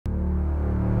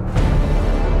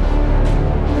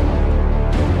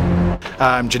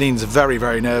Janine's very,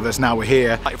 very nervous now we're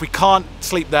here. If we can't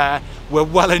sleep there, we're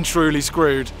well and truly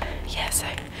screwed. Yeah, so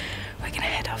we're gonna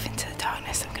head off into the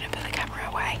darkness. I'm gonna put the camera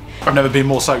away. I've never been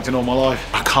more soaked in all my life.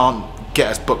 I can't get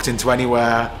us booked into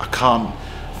anywhere. I can't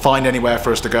find anywhere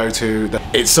for us to go to.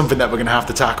 It's something that we're gonna have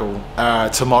to tackle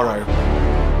tomorrow.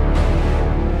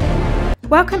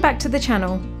 Welcome back to the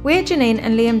channel. We're Janine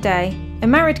and Liam Day, a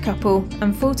married couple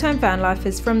and full-time van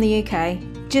lifers from the UK.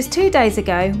 Just 2 days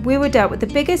ago, we were dealt with the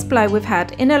biggest blow we've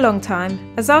had in a long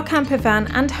time, as our camper van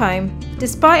and home,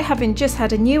 despite having just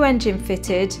had a new engine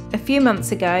fitted a few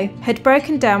months ago, had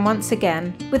broken down once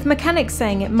again, with mechanics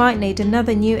saying it might need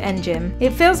another new engine.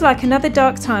 It feels like another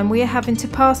dark time we are having to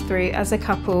pass through as a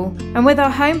couple, and with our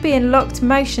home being locked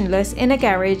motionless in a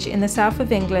garage in the south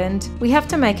of England, we have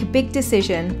to make a big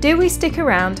decision. Do we stick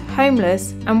around,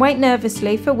 homeless, and wait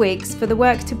nervously for weeks for the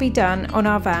work to be done on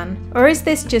our van? Or is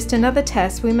this just another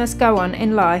test we must go on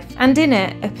in life, and in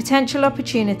it, a potential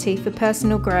opportunity for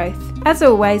personal growth? As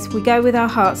always, we go with our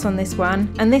hearts on this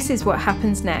one, and this is what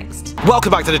happens next.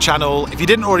 Welcome back to the channel. If you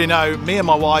didn't already know, me and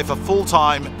my wife are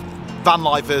full-time van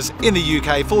lifers in the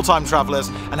UK, full-time travellers,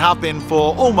 and have been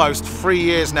for almost 3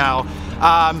 years now.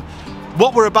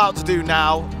 What we're about to do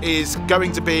now is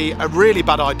going to be a really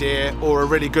bad idea or a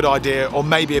really good idea, or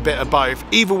maybe a bit of both.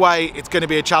 Either way, it's going to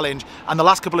be a challenge, and the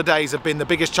last couple of days have been the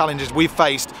biggest challenges we've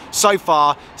faced so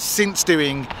far since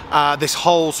doing this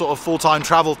whole sort of full-time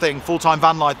travel thing, full-time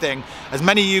van life thing. As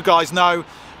many of you guys know,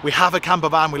 we have a camper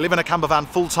van, we live in a camper van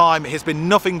full-time. It has been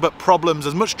nothing but problems.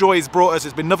 As much joy it's brought us,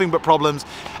 it's been nothing but problems.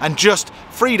 And just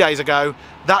 3 days ago,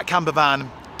 that camper van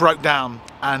broke down,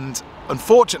 and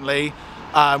unfortunately,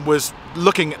 was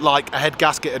looking like a head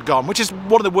gasket had gone, which is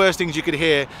one of the worst things you could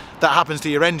hear that happens to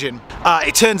your engine.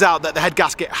 It turns out that the head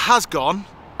gasket has gone,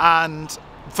 and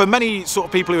for many sort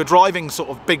of people who are driving sort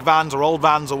of big vans or old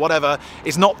vans or whatever,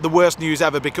 it's not the worst news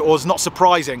ever, because or it's not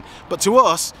surprising. But to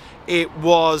us, it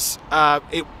was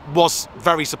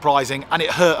very surprising, and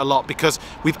it hurt a lot, because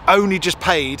we've only just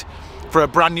paid for a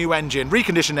brand new engine,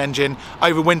 reconditioned engine,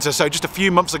 over winter, so just a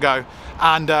few months ago,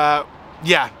 and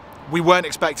yeah, we weren't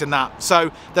expecting that.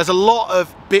 So there's a lot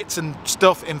of bits and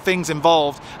stuff and things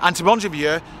involved, and to be honest with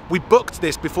you, we booked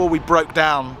this before we broke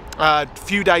down, a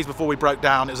few days before we broke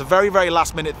down. It was a very, very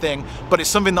last minute thing, but it's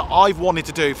something that I've wanted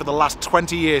to do for the last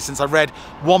 20 years since I read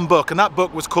one book, and that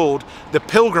book was called The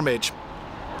Pilgrimage.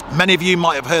 Many of you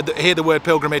might have heard the word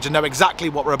pilgrimage and know exactly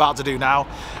what we're about to do now.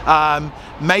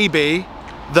 Maybe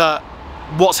that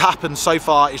what's happened so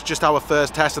far is just our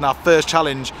first test and our first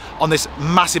challenge on this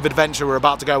massive adventure we're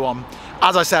about to go on.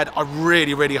 As I said, I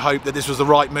really, really hope that this was the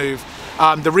right move.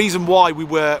 The reason why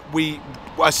we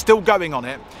are still going on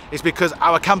it is because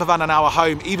our camper van and our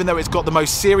home, even though it's got the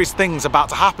most serious things about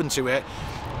to happen to it,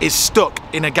 is stuck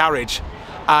in a garage.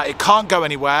 It can't go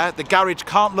anywhere. The garage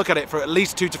can't look at it for at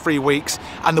least 2 to 3 weeks,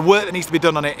 and the work that needs to be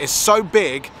done on it is so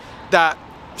big that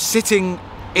sitting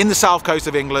in the south coast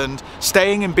of England,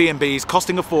 staying in B&Bs,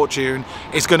 costing a fortune,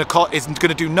 is going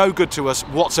to do no good to us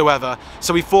whatsoever.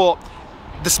 So we thought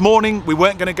this morning we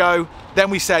weren't going to go. Then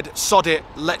we said, sod it,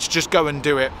 let's just go and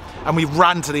do it. And we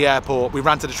ran to the airport. We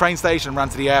ran to the train station, ran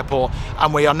to the airport,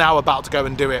 and we are now about to go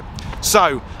and do it.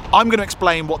 So I'm going to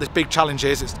explain what this big challenge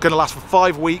is. It's going to last for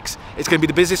 5 weeks. It's going to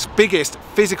be the biggest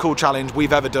physical challenge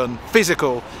we've ever done.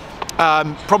 Physical.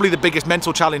 Probably the biggest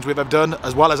mental challenge we've ever done,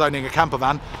 as well as owning a camper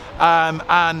van,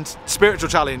 and spiritual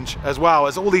challenge as well,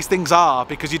 as all these things are,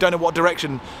 because you don't know what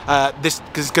direction this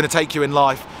is going to take you in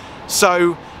life.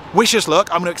 So wish us luck.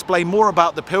 I'm going to explain more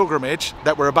about the pilgrimage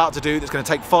that we're about to do, that's going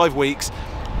to take 5 weeks,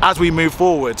 as we move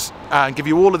forwards, and give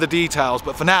you all of the details.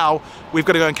 But for now, we've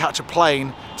got to go and catch a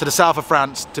plane to the south of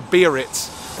France, to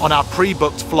Biarritz, on our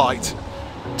pre-booked flight,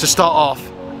 to start off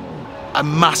a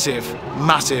massive,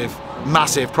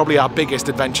 probably our biggest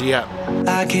adventure yet.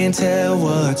 I can't tell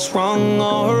what's wrong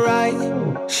or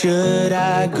right. Should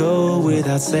I go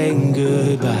without saying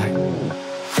goodbye?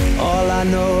 All I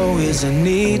know is I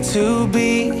need to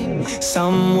be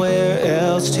somewhere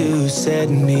else to set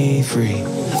me free.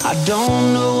 I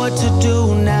don't know what to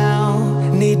do now.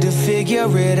 Need to figure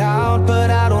it out, but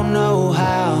I don't know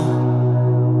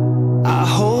how. I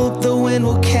hope the wind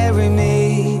will carry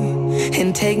me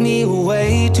and take me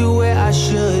away to where I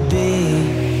should be.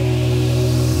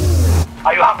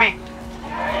 Are you happy?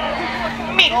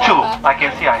 Me too! I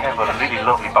can see I have a really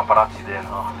lovely paparazzi there.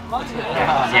 Oh.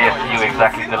 Yes, you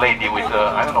exactly. The lady with the,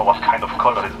 I don't know what kind of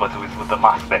color it is, but with the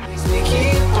mask there.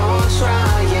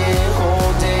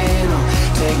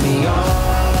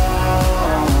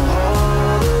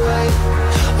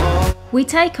 We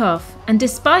take off, And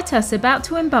despite us about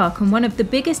to embark on one of the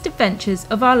biggest adventures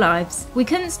of our lives, we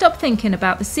couldn't stop thinking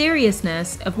about the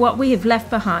seriousness of what we have left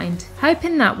behind,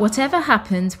 hoping that whatever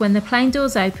happens when the plane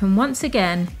doors open once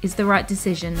again is the right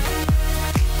decision.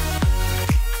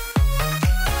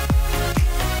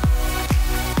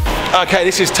 Okay,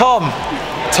 this is Tom.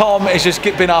 Tom has just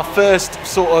been our first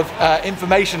sort of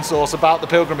information source about the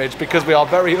pilgrimage because we are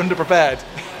very underprepared.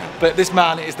 But this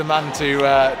man is the man to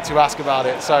ask about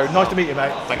it. So nice to meet you,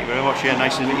 mate. Thank you very much. Yeah,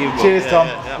 nice to meet you. Cheers, Tom.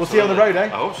 We'll see you on the road, eh? I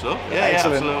hope so. Yeah,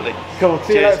 excellent. Absolutely. Cool.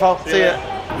 See you later, pal. See ya.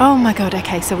 Oh my god,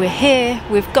 okay, so we're here.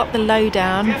 We've got the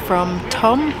lowdown from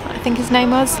Tom, I think his name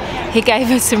was. He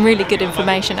gave us some really good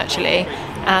information actually,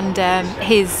 and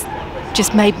he's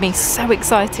just made me so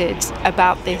excited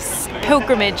about this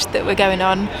pilgrimage that we're going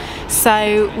on.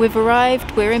 So we've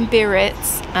arrived, we're in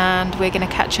Biarritz, and we're going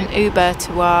to catch an Uber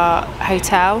to our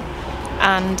hotel,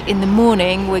 and in the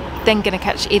morning we're then going to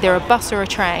catch either a bus or a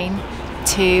train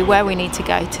to where we need to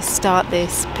go to start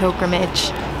this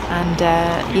pilgrimage. And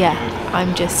yeah,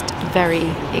 I'm just very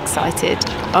excited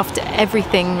after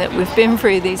everything that we've been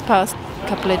through these past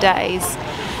couple of days.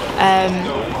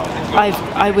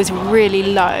 I was really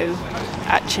low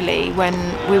actually when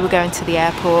we were going to the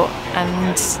airport,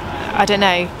 and I don't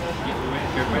know,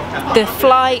 the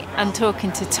flight and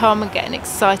talking to Tom and getting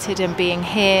excited and being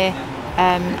here,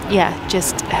 yeah,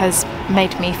 just has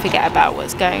made me forget about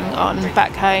what's going on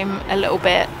back home a little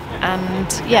bit,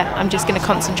 and yeah, I'm just going to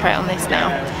concentrate on this now.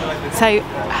 So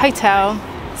hotel,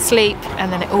 sleep,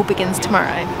 and then it all begins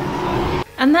tomorrow.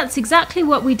 And that's exactly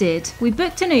what we did. We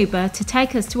booked an Uber to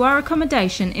take us to our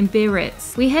accommodation in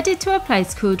Biarritz. We headed to a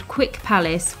place called Quick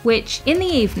Palace, which in the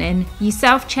evening you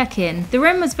self-check in. The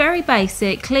room was very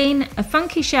basic, clean, a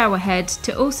funky shower head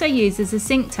to also use as a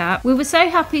sink tap. We were so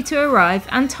happy to arrive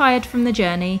and tired from the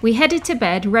journey. We headed to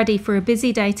bed ready for a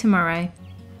busy day tomorrow.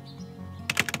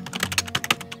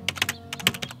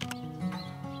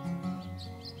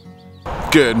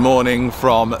 Good morning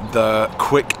from the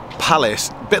Quick Palace,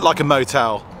 a bit like a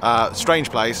motel, strange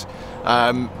place,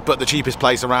 but the cheapest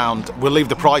place around. We'll leave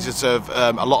the prices of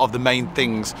a lot of the main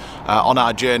things on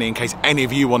our journey in case any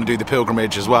of you want to do the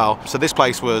pilgrimage as well. So this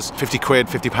place was 50 quid,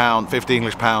 50 pound, 50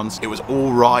 English pounds. It was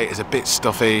all right, it's a bit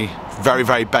stuffy, very,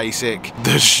 very basic.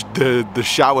 The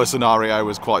shower scenario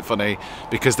was quite funny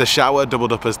because the shower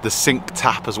doubled up as the sink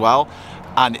tap as well,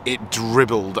 and it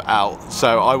dribbled out.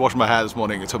 So I washed my hair this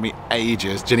morning, it took me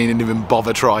ages. Janine didn't even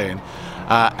bother trying.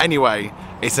 Anyway,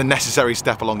 it's a necessary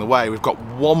step along the way. We've got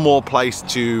one more place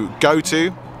to go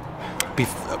to,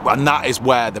 and that is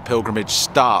where the pilgrimage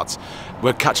starts.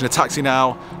 We're catching a taxi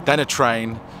now, then a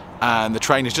train, and the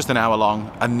train is just an hour long,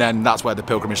 and then that's where the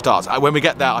pilgrimage starts. When we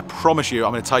get there, I promise you,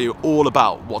 I'm going to tell you all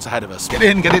about what's ahead of us. Get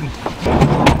in, get in.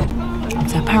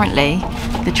 So apparently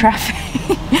the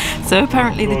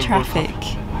traffic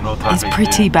is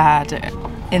pretty bad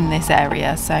in this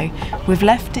area, so we've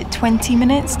left it 20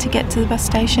 minutes to get to the bus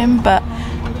station, but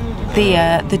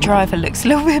the driver looks a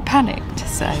little bit panicked,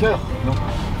 so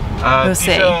we'll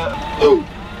see.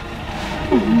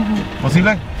 What's he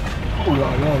like?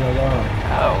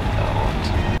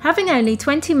 Having only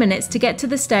 20 minutes to get to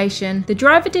the station, the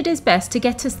driver did his best to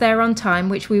get us there on time,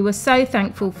 which we were so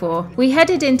thankful for. We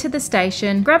headed into the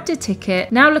station, grabbed a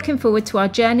ticket, now looking forward to our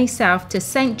journey south to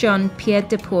Saint John Pied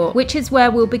de Port, which is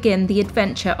where we'll begin the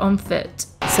adventure on foot.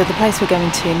 So the place we're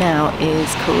going to now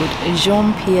is called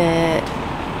Jean-Pierre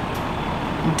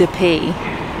de P,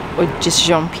 or just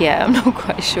Jean-Pierre, I'm not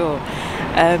quite sure.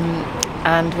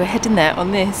 And we're heading there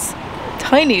on this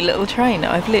tiny little train.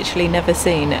 I've literally never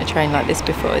seen a train like this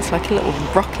before. It's like a little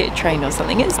rocket train or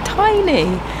something. It's tiny.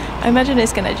 I imagine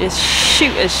it's going to just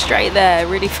shoot us straight there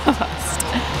really fast.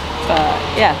 But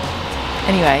yeah,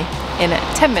 anyway, in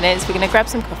 10 minutes we're going to grab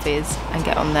some coffees and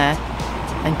get on there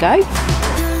and go.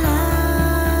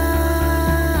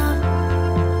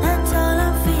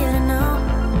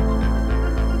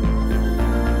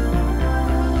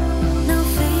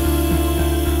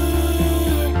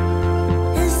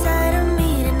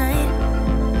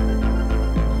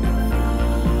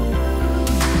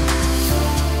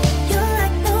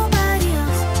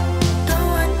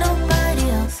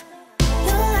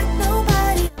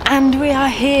 And we are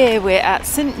here, we're at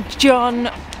Saint John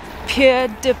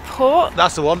Pied de Port.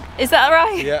 That's the one. Is that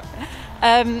right? Yeah.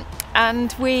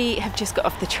 And we have just got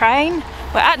off the train.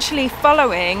 We're actually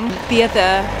following the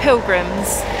other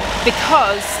pilgrims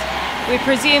because we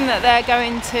presume that they're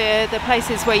going to the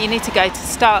places where you need to go to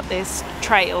start this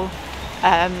trail.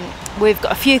 We've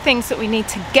got a few things that we need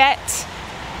to get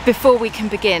before we can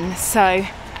begin. So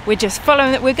we're just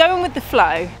following it, we're going with the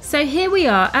flow. So here we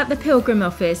are at the pilgrim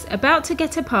office, about to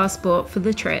get a passport for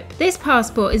the trip. This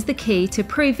passport is the key to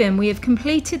proving we have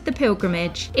completed the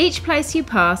pilgrimage. Each place you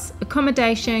pass,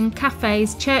 accommodation,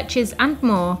 cafes, churches and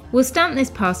more, will stamp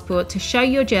this passport to show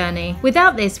your journey.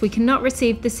 Without this, we cannot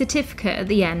receive the certificate at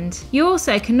the end. You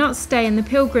also cannot stay in the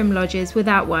pilgrim lodges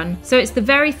without one, so it's the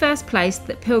very first place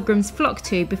that pilgrims flock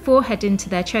to before heading to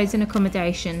their chosen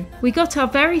accommodation. We got our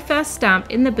very first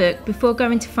stamp in the book before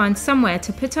going to find somewhere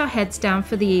to put our heads down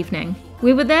for the evening.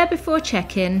 We were there before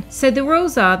check-in, so the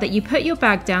rules are that you put your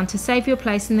bag down to save your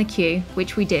place in the queue,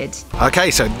 which we did.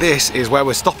 Okay, so this is where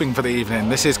we're stopping for the evening.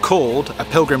 This is called a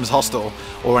pilgrim's hostel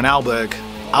or an albergue,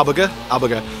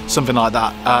 something like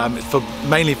that. It's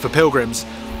mainly for pilgrims,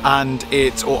 and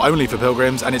it's only for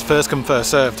pilgrims, and it's first come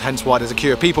first served, hence why there's a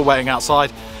queue of people waiting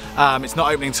outside. It's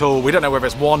not opening till, we don't know whether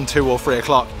it's 1, 2 or 3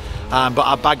 o'clock. But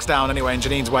our bag's down anyway, and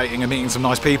Janine's waiting and meeting some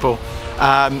nice people.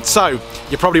 So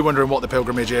you're probably wondering what the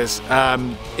pilgrimage is.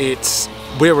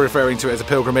 We're referring to it as a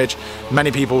pilgrimage.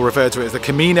 Many people refer to it as the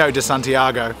Camino de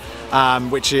Santiago,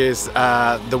 which is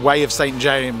the way of St.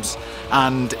 James,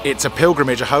 and it's a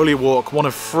pilgrimage, a holy walk, one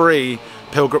of 3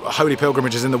 holy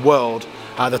pilgrimages in the world.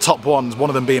 The top ones, one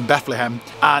of them being Bethlehem,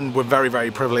 and we're very, very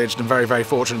privileged and very, very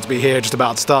fortunate to be here, just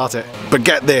about to start it. But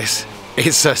get this.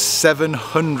 It's a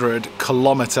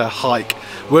 700-kilometre hike.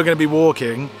 We're going to be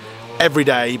walking every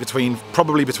day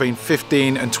probably between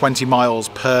 15 and 20 miles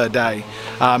per day.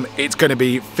 It's going to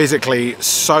be physically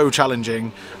so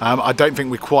challenging. I don't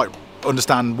think we quite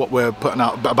understand what we're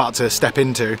about to step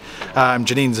into.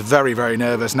 Janine's very, very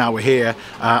nervous now we're here.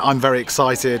 I'm very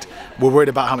excited. We're worried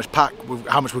about how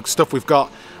much stuff we've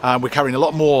got. We're carrying a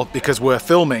lot more because we're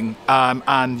filming,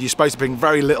 and you're supposed to bring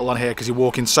very little on here because you're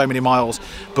walking so many miles,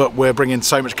 but we're bringing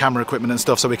so much camera equipment and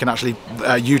stuff so we can actually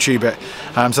YouTube it.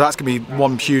 So that's going to be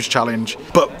one huge challenge.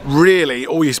 But really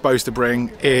all you're supposed to bring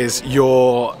is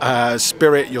your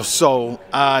spirit, your soul,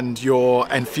 and your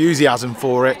enthusiasm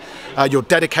for it, your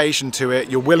dedication to it,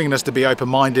 your willingness to be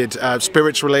open-minded,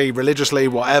 spiritually, religiously,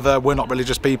 whatever. We're not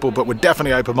religious people, but we're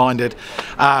definitely open-minded.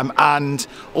 And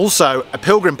also a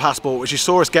pilgrim passport, which you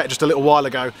saw us get just a little while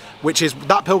ago, which is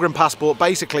that pilgrim passport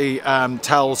basically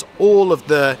tells all of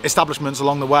the establishments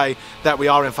along the way that we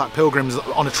are in fact pilgrims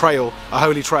on a trail, a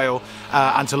holy trail,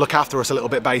 and to look after us a little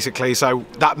bit basically. So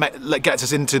that gets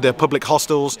us into the public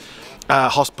hostels.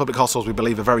 Public hostels, we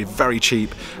believe, are very, very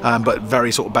cheap, but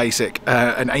very sort of basic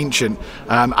and ancient,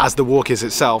 as the walk is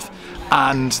itself.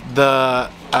 And the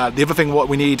other thing what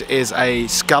we need is a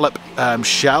scallop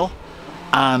shell,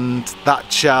 and that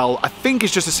shell I think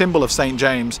is just a symbol of St.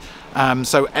 James.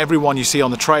 So everyone you see on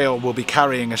the trail will be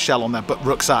carrying a shell on their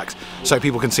rucksacks, so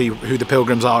people can see who the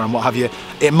pilgrims are and what have you.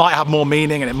 It might have more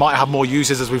meaning and it might have more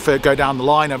uses as we go down the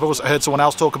line. I've also heard someone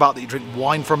else talk about that you drink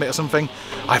wine from it or something.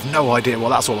 I have no idea what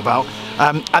that's all about.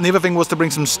 And the other thing was to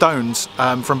bring some stones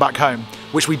from back home,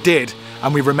 which we did,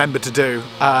 and we remembered to do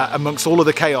amongst all of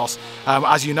the chaos.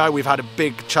 As you know, we've had a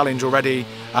big challenge already,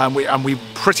 and we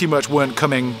pretty much weren't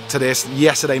coming to this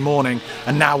yesterday morning,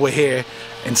 and now we're here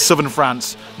in southern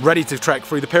France, ready to trek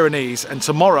through the Pyrenees. And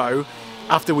tomorrow,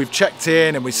 after we've checked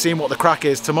in and we've seen what the crack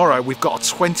is, tomorrow we've got a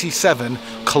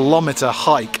 27-kilometre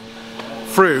hike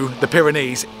through the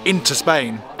Pyrenees into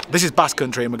Spain. This is Basque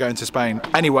Country and we're going to Spain.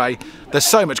 Anyway, there's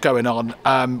so much going on.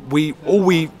 All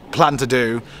we plan to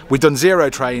do, we've done 0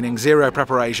 training, 0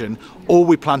 preparation. All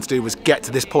we plan to do was get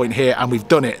to this point here, and we've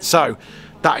done it. So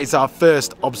that is our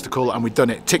first obstacle, and we've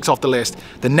done it. Ticks off the list.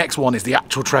 The next one is the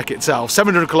actual trek itself.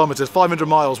 700 kilometers, 500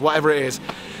 miles, whatever it is.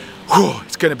 Whew,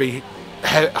 it's going to be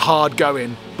hard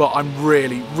going, but I'm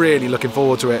really, really looking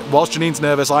forward to it. Whilst Janine's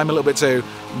nervous, I'm a little bit too.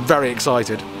 Very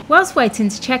excited. Whilst waiting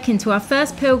to check into our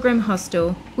first pilgrim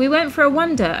hostel, we went for a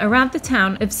wander around the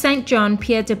town of Saint John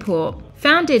Pied de Port.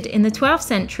 Founded in the 12th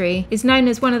century, is known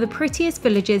as one of the prettiest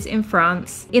villages in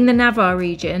France, in the Navarre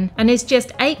region, and is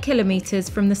just 8 kilometres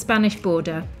from the Spanish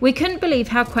border. We couldn't believe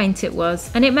how quaint it was,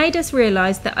 and it made us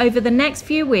realise that over the next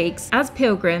few weeks, as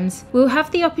pilgrims, we'll have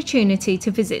the opportunity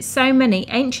to visit so many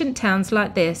ancient towns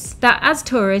like this, that as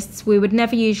tourists we would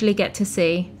never usually get to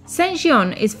see.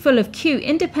 Saint-Jean is full of cute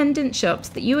independent shops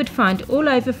that you would find all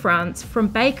over France, from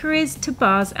bakeries to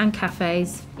bars and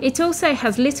cafes. It also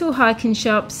has little hiking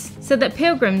shops so that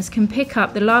pilgrims can pick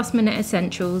up the last minute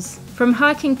essentials, from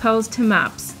hiking poles to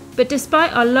maps. But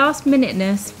despite our last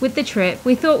minuteness with the trip,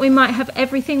 we thought we might have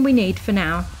everything we need for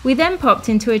now. We then popped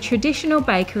into a traditional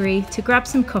bakery to grab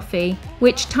some coffee,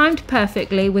 which timed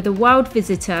perfectly with a wild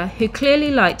visitor who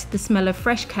clearly liked the smell of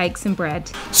fresh cakes and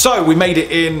bread. So we made it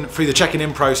in through the checking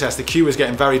in process. The queue was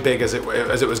getting very big as it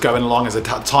was going along, as the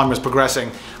time was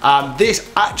progressing.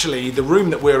 This actually, the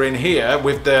room that we're in here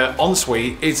with the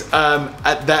ensuite is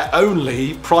at their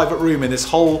only private room in this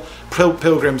whole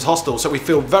pilgrims hostel. So we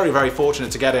feel very, very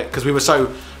fortunate to get it because we were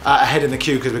so ahead in the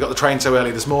queue because we got the train so early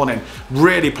this morning.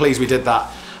 Really pleased we did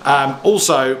that.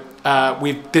 Also,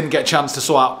 we didn't get a chance to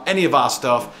sort out any of our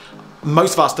stuff.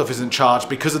 Most of our stuff isn't charged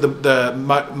because of the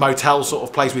motel sort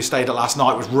of place we stayed at last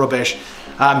night was rubbish.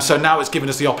 So now it's given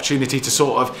us the opportunity to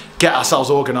sort of get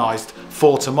ourselves organised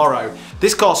for tomorrow.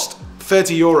 This cost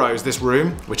 30 euros, this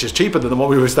room, which is cheaper than the one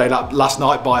we were staying at last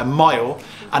night by a mile.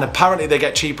 And apparently they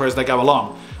get cheaper as they go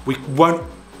along.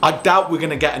 I doubt we're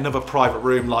going to get another private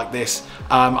room like this.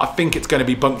 I think it's going to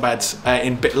be bunk beds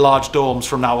in large dorms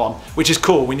from now on, which is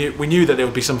cool. We knew that there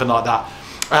would be something like that.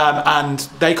 And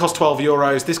they cost 12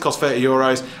 euros, this costs 30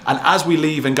 euros. And as we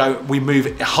leave and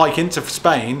hike into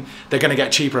Spain, they're going to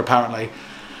get cheaper apparently.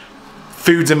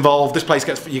 Food's involved. This place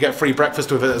you get free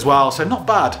breakfast with it as well, so not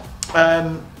bad.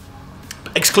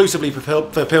 Exclusively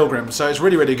for pilgrims, so it's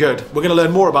really, really good. We're going to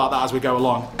learn more about that as we go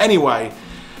along. Anyway.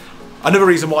 Another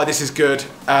reason why this is good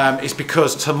is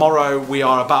because tomorrow we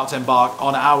are about to embark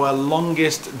on our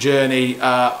longest journey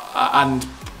and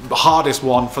hardest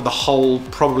one for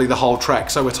probably the whole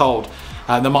trek, so we're told.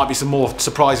 There might be some more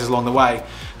surprises along the way.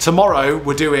 Tomorrow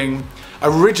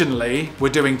originally we're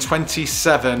doing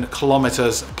 27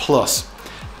 kilometers plus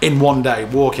in one day,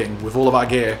 walking with all of our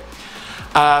gear.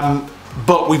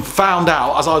 But we found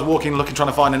out, as I was walking, trying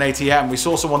to find an ATM, we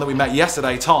saw someone that we met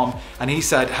yesterday, Tom, and he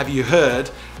said, have you heard?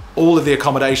 All of the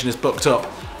accommodation is booked up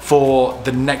for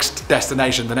the next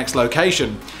destination, the next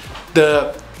location.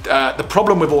 The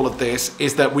problem with all of this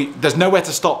is that there's nowhere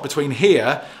to stop between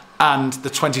here and the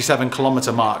 27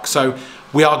 kilometer mark. So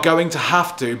we are going to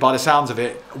have to, by the sounds of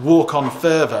it, walk on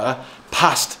further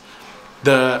past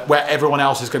where everyone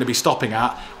else is going to be stopping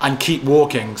at and keep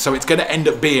walking. So it's going to end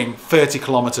up being 30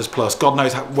 kilometers plus. God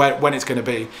knows when it's going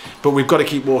to be, but we've got to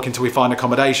keep walking till we find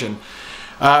accommodation.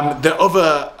 The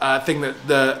other thing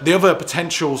the other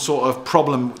potential sort of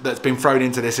problem that's been thrown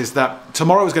into this is that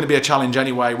tomorrow is going to be a challenge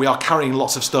anyway. We are carrying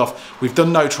lots of stuff. We've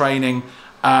done no training,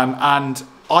 and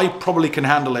I probably can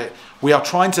handle it. We are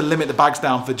trying to limit the bags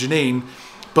down for Janine,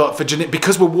 but for Janine,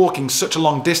 because we're walking such a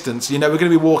long distance, you know, we're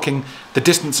going to be walking the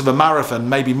distance of a marathon,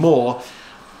 maybe more.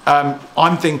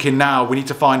 I'm thinking now we need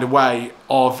to find a way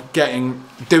of doing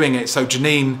it so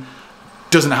Janine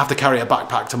doesn't have to carry a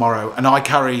backpack tomorrow and I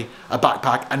carry a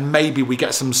backpack, and maybe we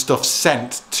get some stuff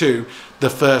sent to the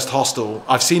first hostel.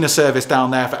 I've seen a service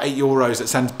down there for 8 euros that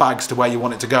sends bags to where you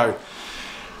want it to go.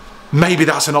 Maybe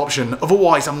that's an option.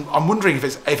 Otherwise, I'm wondering if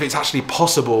it's actually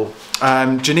possible.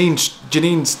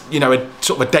 Janine's you know, a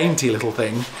sort of a dainty little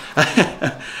thing,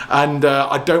 and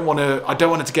I don't want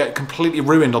it to get completely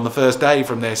ruined on the first day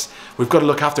from this. We've got to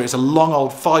look after it. It's a long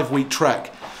old 5-week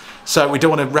trek. So we don't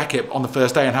want to wreck it on the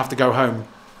first day and have to go home.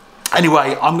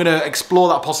 Anyway, I'm going to explore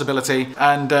that possibility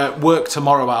and work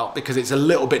tomorrow out because it's a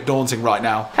little bit daunting right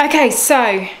now. Okay,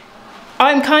 so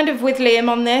I'm kind of with Liam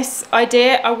on this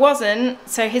idea. I wasn't,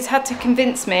 so he's had to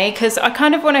convince me because I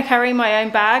kind of want to carry my own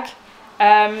bag.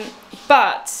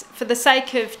 But for the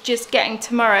sake of just getting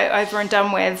tomorrow over and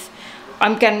done with,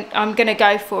 I'm gonna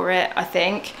go for it, I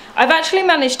think. I've actually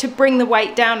managed to bring the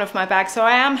weight down of my bag, so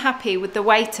I am happy with the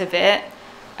weight of it.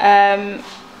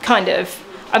 Kind of.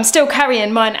 I'm still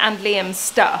carrying mine and Liam's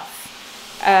stuff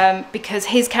because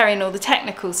he's carrying all the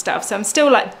technical stuff, so I'm still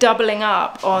like doubling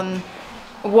up on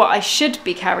what I should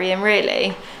be carrying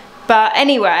really. But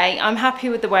anyway, I'm happy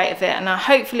with the weight of it, and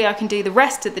hopefully I can do the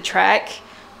rest of the trek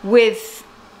with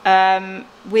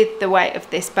the weight of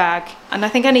this bag. And I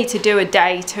think I need to do a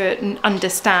day to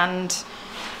understand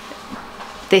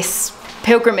this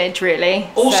pilgrimage really.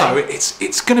 Also,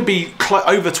 it's going to be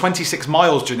over 26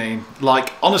 miles, Janine.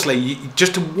 Like honestly,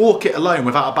 just to walk it alone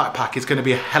without a backpack is going to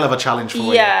be a hell of a challenge for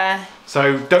you. Yeah.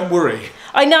 So don't worry.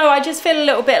 I know. I just feel a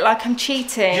little bit like I'm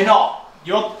cheating. You're not.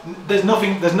 There's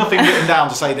nothing written down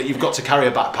to say that you've got to carry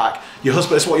a backpack. Your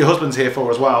husband. That's what your husband's here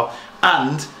for as well.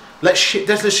 And let's ship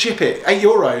it. 8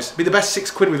 euros. Be the best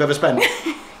 6 quid we've ever spent.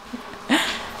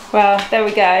 Well, there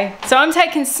we go. So I'm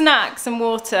taking snacks and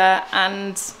water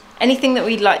and anything that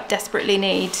we like desperately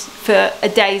need for a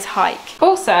day's hike.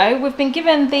 Also, we've been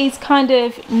given these kind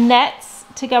of nets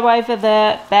to go over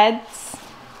the beds.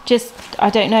 Just,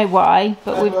 I don't know why,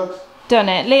 but we've done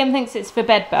it. Liam thinks it's for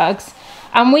bed bugs.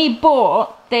 And we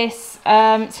bought this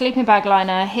sleeping bag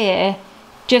liner here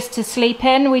just to sleep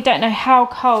in. We don't know how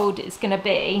cold it's gonna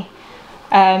be.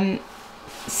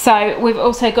 So we've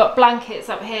also got blankets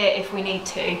up here if we need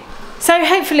to. So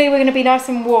hopefully we're going to be nice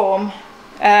and warm.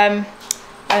 I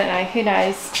don't know, who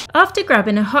knows. After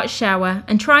grabbing a hot shower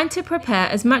and trying to prepare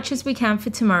as much as we can for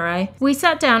tomorrow, we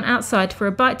sat down outside for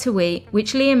a bite to eat,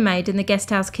 which Liam made in the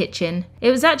guesthouse kitchen. It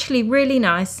was actually really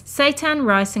nice, seitan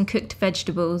rice and cooked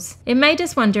vegetables. It made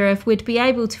us wonder if we'd be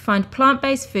able to find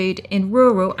plant-based food in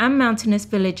rural and mountainous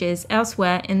villages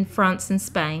elsewhere in France and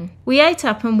Spain. We ate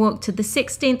up and walked to the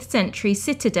 16th century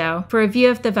citadel for a view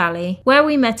of the valley, where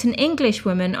we met an English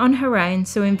woman on her own,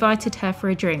 so invited her for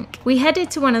a drink. We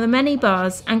headed to one of the many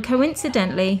bars and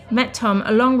coincidentally met Tom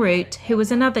along route, who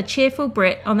was another cheerful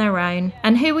Brit on their own,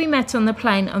 and who we met on the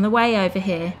plane on the way over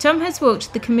here. Tom has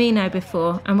walked the Camino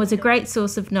before and was a great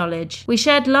source of knowledge. We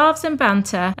shared laughs and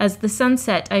banter as the sun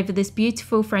set over this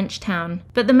beautiful French town.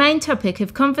 But the main topic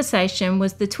of conversation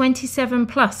was the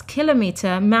 27+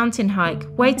 kilometre mountain hike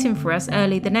waiting for us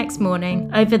early the next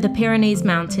morning over the Pyrenees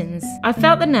Mountains. I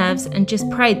felt the nerves and just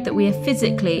prayed that we are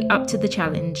physically up to the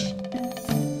challenge.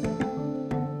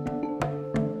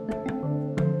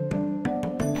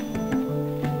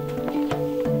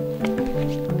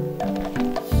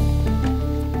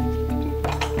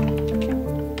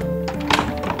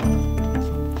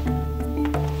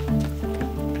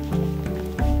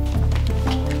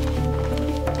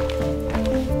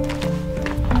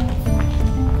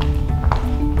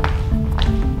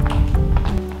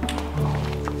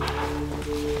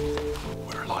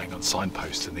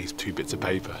 Signposts and these 2 bits of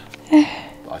paper.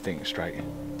 But I think it's straight.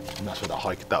 And that's where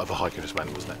that other hiker just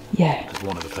went, wasn't it? Yeah. There's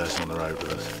one other person on the road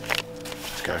with us.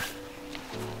 Let's go.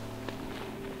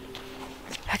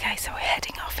 Okay, so we're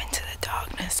heading off into the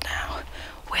darkness now.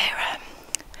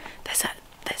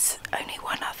 There's only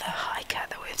one other hiker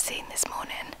that we've seen this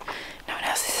morning. No one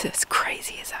else is as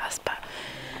crazy as us, but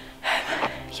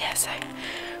yeah, so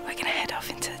we're gonna head off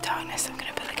into the darkness. I'm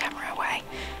gonna put the camera away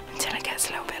until it gets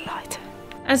a little bit lighter.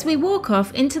 As we walk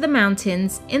off into the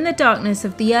mountains, in the darkness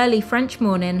of the early French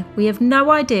morning, we have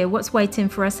no idea what's waiting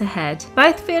for us ahead.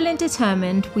 Both feeling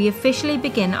determined, we officially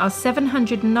begin our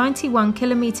 791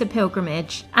 kilometre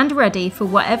pilgrimage and ready for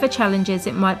whatever challenges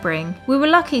it might bring. We were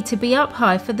lucky to be up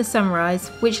high for the sunrise,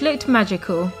 which looked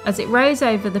magical as it rose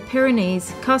over the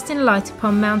Pyrenees, casting light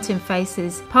upon mountain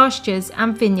faces, pastures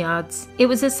and vineyards. It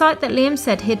was a sight that Liam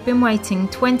said he'd been waiting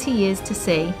 20 years to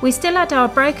see. We still had our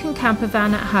broken camper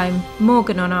van at home,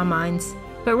 Morgan, on our minds.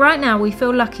 But right now we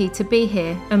feel lucky to be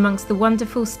here amongst the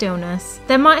wonderful stillness.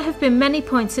 There might have been many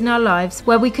points in our lives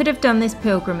where we could have done this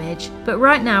pilgrimage, but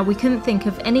right now we couldn't think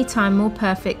of any time more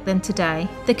perfect than today.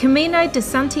 The Camino de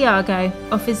Santiago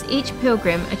offers each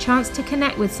pilgrim a chance to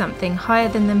connect with something higher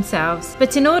than themselves.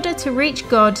 But in order to reach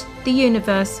God, the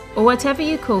universe, or whatever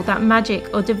you call that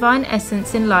magic or divine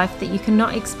essence in life that you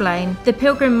cannot explain, the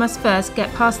pilgrim must first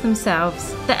get past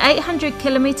themselves. The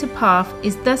 800-kilometre path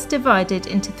is thus divided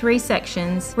into 3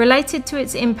 sections related to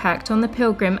its impact on the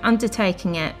pilgrim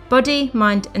undertaking it: body,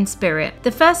 mind and spirit. The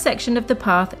first section of the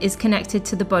path is connected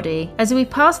to the body. As we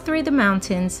pass through the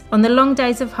mountains on the long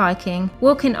days of hiking,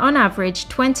 walking on average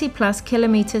 20+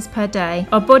 kilometres per day,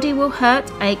 our body will hurt,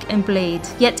 ache and bleed.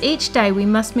 Yet each day we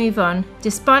must move on,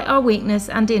 despite our weakness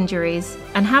and injuries,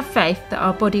 and have faith that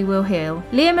our body will heal.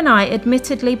 Liam and I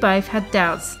admittedly both had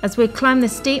doubts as we climbed the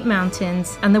steep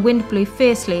mountains and the wind blew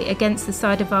fiercely against the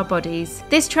side of our bodies.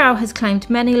 This trail has claimed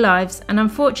many lives and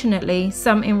unfortunately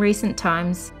some in recent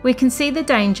times. We can see the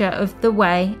danger of the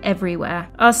way everywhere.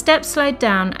 Our steps slowed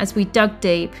down as we dug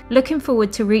deep, looking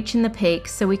forward to reaching the peak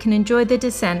so we can enjoy the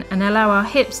descent and allow our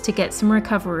hips to get some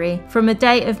recovery from a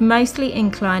day of mostly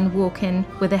incline walking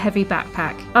with a heavy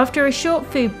backpack. After a short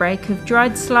food break of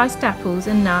dried sliced apples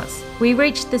and nuts, we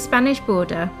reached the Spanish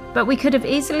border, but we could have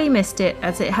easily missed it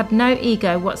as it had no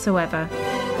ego whatsoever.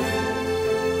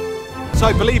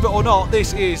 So believe it or not,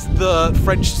 this is the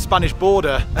French-Spanish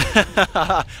border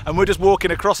and we're just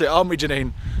walking across it, aren't we,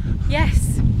 Janine?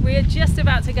 Yes, we are just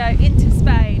about to go into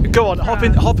Spain. Go on, hop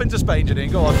into Spain,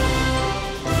 Janine, go on.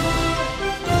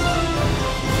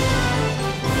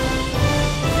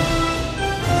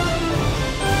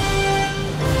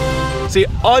 See,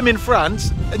 I'm in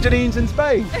France and Janine's in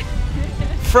Spain.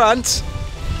 France,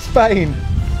 Spain.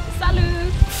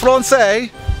 Salut!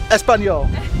 Francais, Espanol.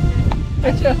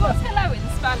 Actually, what's hello in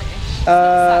Spanish?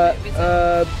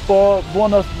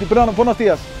 Buenos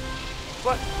dias.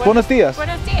 Buenos dias.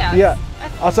 Buenos dias? Yeah.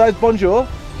 Outside bonjour.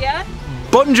 Yeah?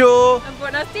 Bonjour. And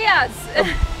buenos dias.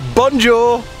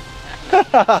 Bonjour.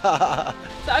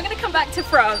 So I'm going to come back to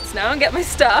France now and get my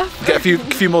stuff. Get a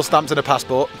few more stamps and a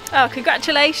passport. Oh,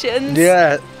 congratulations.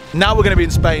 Yeah. Now we're going to be in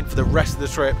Spain for the rest of the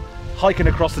trip, hiking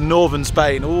across the northern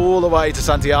Spain all the way to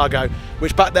Santiago,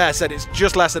 which back there said it's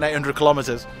just less than 800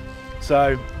 kilometers.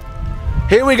 So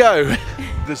here we go.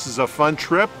 This is a fun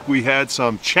trip. We had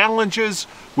some challenges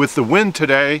with the wind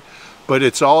today, but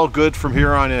it's all good from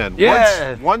here on in.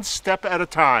 Yeah. One step at a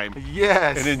time.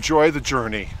 Yes. And enjoy the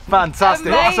journey. Fantastic.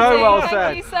 Amazing. So well Thank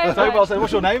said. you so much. well said.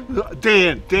 What's your name?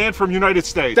 Dan. Dan from United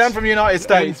States. Dan from United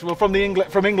States. Well, from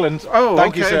England. Oh,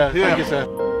 thank you, okay. sir. Yeah. Thank you, sir.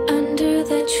 Under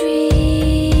the trees,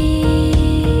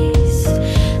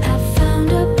 I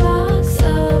found a box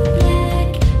of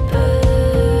blackbird.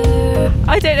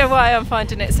 I don't know why I'm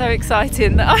finding it so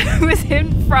exciting that I was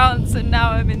in France and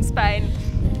now I'm in Spain.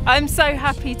 I'm so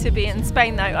happy to be in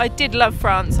Spain though. I did love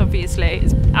France, obviously.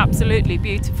 It's absolutely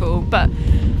beautiful, but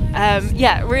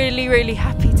yeah, really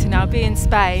happy to now be in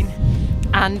Spain.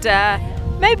 And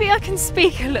maybe I can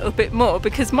speak a little bit more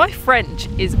because my French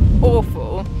is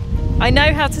awful. I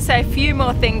know how to say a few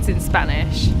more things in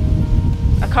Spanish.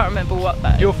 I can't remember what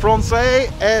though. Your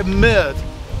français est merde.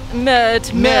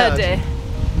 Merde.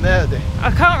 Merde.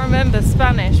 I can't remember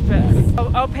Spanish, but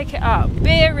I'll pick it up.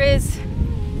 Beer is...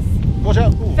 Watch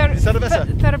out. Ooh, cerveza.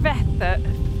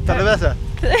 Cerveza.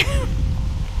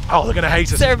 Oh, they're going to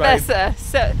hate us in Spain.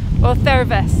 Cerveza. Or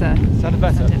cerveza.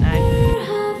 Cerveza. I don't know.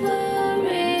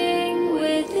 Hovering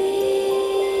within.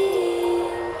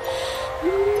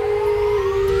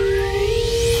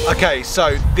 Okay,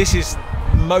 so this is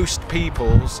most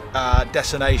people's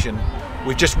destination.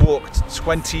 We've just walked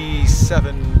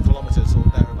 27 kilometers or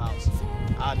thereabouts,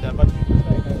 and most people are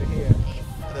staying over here.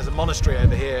 There's a monastery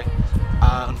over here.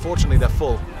 Unfortunately, they're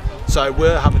full, so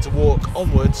we're having to walk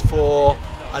onwards for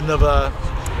another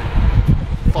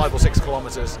 5 or 6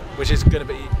 kilometers, which is going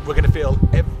to be, we're going to feel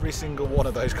every single one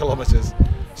of those kilometers.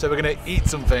 So we're going to eat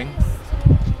something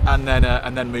and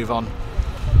then move on.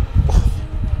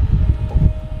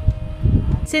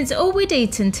 Since all we'd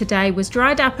eaten today was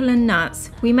dried apple and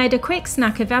nuts, we made a quick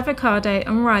snack of avocado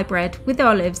and rye bread with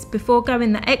olives before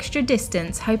going the extra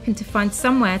distance, hoping to find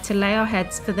somewhere to lay our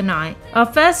heads for the night. Our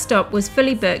first stop was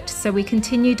fully booked, so we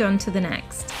continued on to the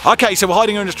next. Okay, so we're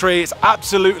hiding under a tree. It's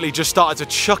absolutely just started to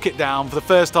chuck it down for the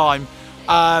first time,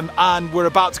 and we're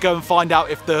about to go and find out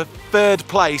if the third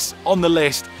place on the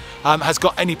list has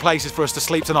got any places for us to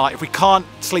sleep tonight. If we can't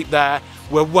sleep there,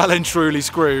 we're well and truly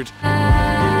screwed.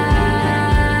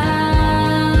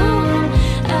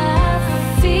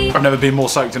 I've never been more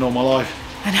soaked in all my life.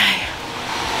 I know.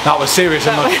 That was serious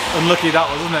unlucky, that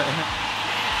was, wasn't it?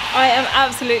 I am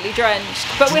absolutely drenched.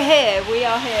 But we're here. We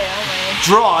are here, aren't we?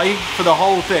 Dry for the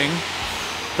whole thing.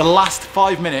 The last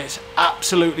 5 minutes,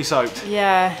 absolutely soaked.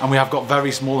 Yeah. And we have got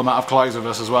very small amount of clothes with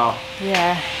us as well.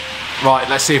 Yeah. Right,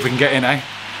 let's see if we can get in, eh?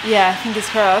 Yeah, fingers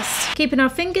crossed. Keeping our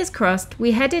fingers crossed,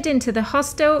 we headed into the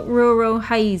hostel rural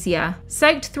Haizia.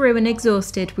 Soaked through and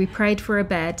exhausted, we prayed for a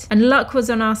bed, and luck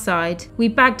was on our side. We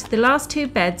bagged the last 2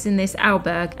 beds in this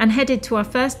albergue and headed to our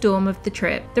first dorm of the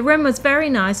trip. The room was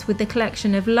very nice with a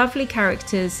collection of lovely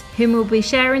characters whom we'll be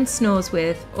sharing snores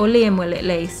with, or Liam will at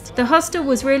least. The hostel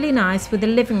was really nice with a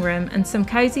living room and some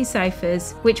cosy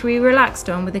sofas, which we relaxed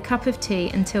on with a cup of tea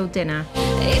until dinner.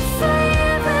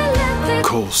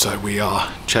 Cool, so we are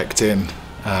checked in.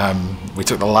 We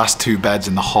took the last 2 beds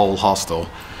in the whole hostel,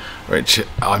 which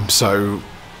I'm so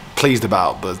pleased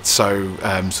about, but so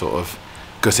sort of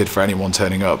gutted for anyone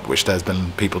turning up, which there's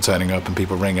been people turning up and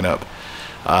people ringing up.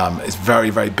 It's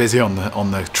very busy on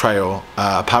the trail.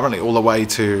 Apparently all the way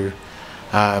to,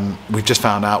 we've just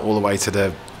found out, all the way to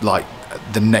the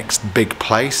next big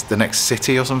place, the next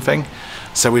city or something.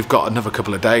 So we've got another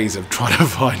couple of days of trying to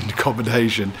find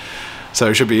accommodation. So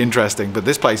it should be interesting, but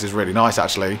this place is really nice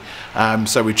actually.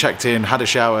 So we checked in, had a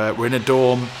shower, we're in a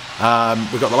dorm.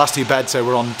 We've got the last 2 beds, so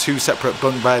we're on 2 separate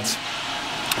bunk beds,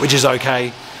 which is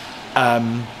okay.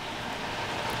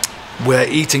 We're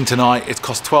eating tonight, it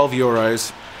cost 12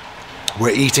 euros.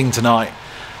 We're eating tonight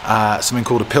something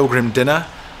called a pilgrim dinner.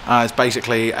 It's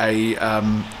basically a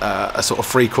sort of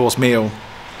 3-course meal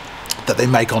that they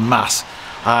make en masse.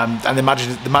 And they're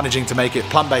managing to make it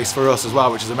plant-based for us as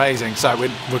well, which is amazing, so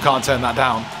we can't turn that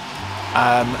down.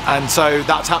 And so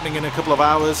that's happening in a couple of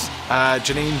hours.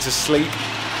 Janine's asleep.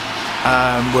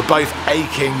 We're both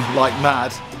aching like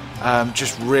mad.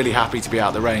 Just really happy to be out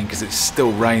of the rain because it's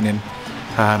still raining.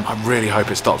 I really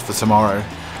hope it stops for tomorrow.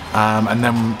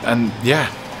 And yeah,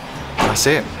 that's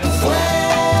it.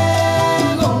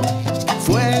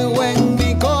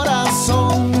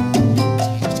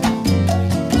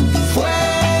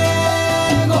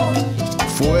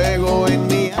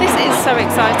 So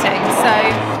exciting. So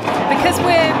because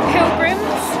we're pilgrims,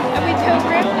 are we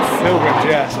pilgrims? Pilgrims,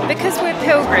 yes. Because we're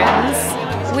pilgrims,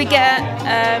 we get,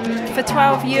 for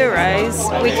 €12,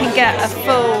 we can get a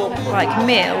full like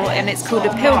meal, and it's called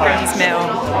a pilgrims meal.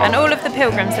 And all of the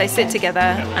pilgrims, they sit together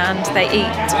and they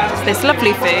eat this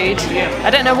lovely food. I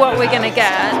don't know what we're going to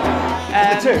get,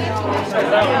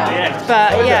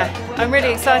 but yeah, I'm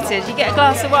really excited. You get a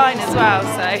glass of wine as well,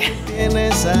 so.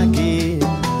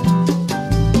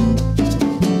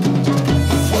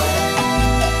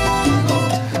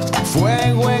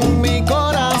 Fuego en mi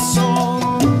corazón,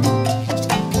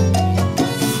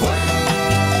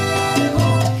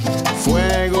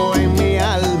 fuego en mi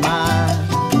alma.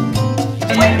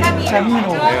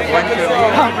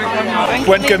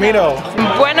 Buen camino.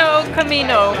 Bueno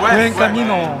camino. Buen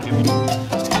camino.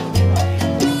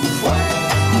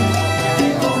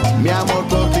 Mi amor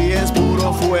por ti es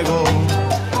puro fuego.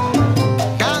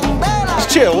 It's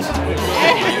chilled.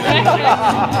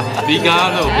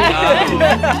 Vigano,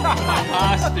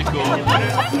 fantastico,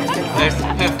 es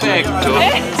perfecto.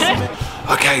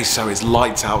 Okay, so it's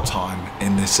lights out time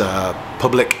in this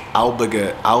public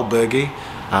albergue.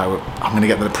 I'm going to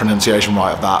get the pronunciation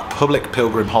right of that. Public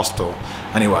pilgrim hostel.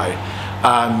 Anyway,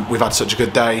 we've had such a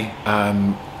good day.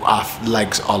 Our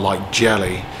legs are like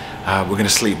jelly. We're going to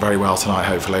sleep very well tonight,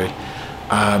 hopefully.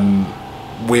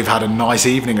 We've had a nice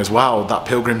evening as well. That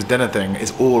pilgrim's dinner thing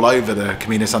is all over the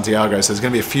Camino de Santiago, so there's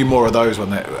going to be a few more of those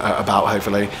when they're about,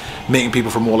 hopefully. Meeting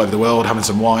people from all over the world, having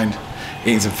some wine,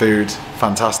 eating some food,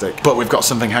 fantastic. But we've got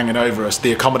something hanging over us.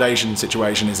 The accommodation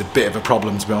situation is a bit of a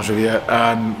problem, to be honest with you.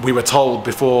 We were told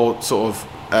before, sort of,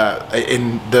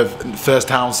 in the first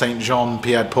town, St. Jean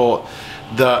Pied Port,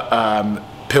 that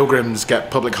pilgrims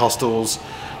get public hostels,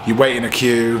 you wait in a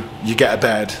queue, you get a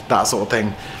bed, that sort of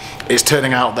thing. It's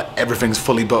turning out that everything's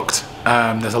fully booked.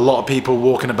 There's a lot of people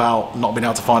walking about, not being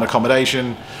able to find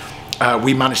accommodation.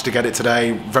 We managed to get it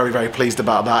today, very, very pleased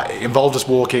about that. It involved us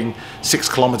walking 6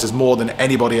 kilometers more than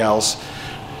anybody else,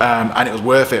 and it was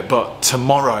worth it. But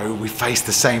tomorrow we face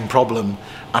the same problem,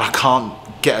 and I can't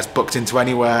get us booked into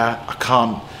anywhere. I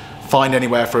can't find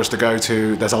anywhere for us to go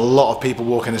to. There's a lot of people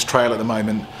walking this trail at the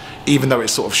moment, even though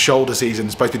it's sort of shoulder season.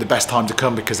 It's supposed to be the best time to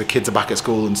come because the kids are back at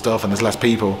school and stuff and there's less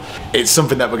people. It's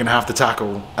something that we're going to have to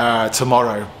tackle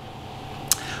tomorrow.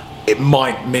 It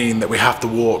might mean that we have to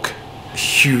walk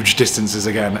huge distances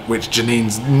again, which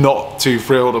Janine's not too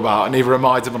thrilled about, and neither am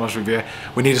I, to be honest with you.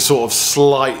 We need a sort of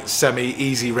slight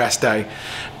semi-easy rest day.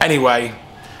 Anyway,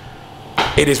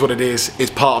 it is what it is.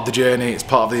 It's part of the journey, it's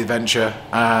part of the adventure,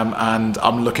 and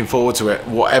I'm looking forward to it.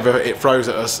 Whatever it throws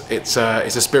at us, it's a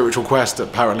spiritual quest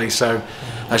apparently, so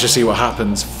let's just see what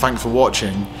happens. Thanks for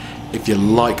watching. If you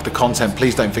like the content,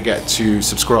 please don't forget to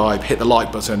subscribe, hit the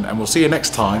like button, and we'll see you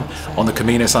next time on the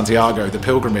Camino Santiago, the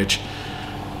pilgrimage.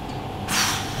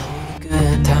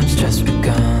 Good times just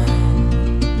begun.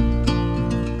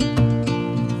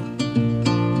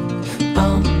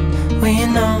 We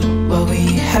know what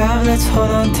we have, let's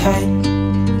hold on tight.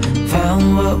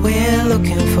 Found what we're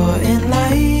looking for in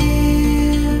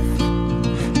life.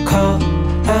 Call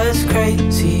us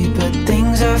crazy, but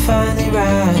things are finally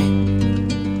right.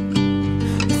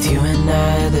 With you and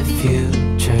I, the view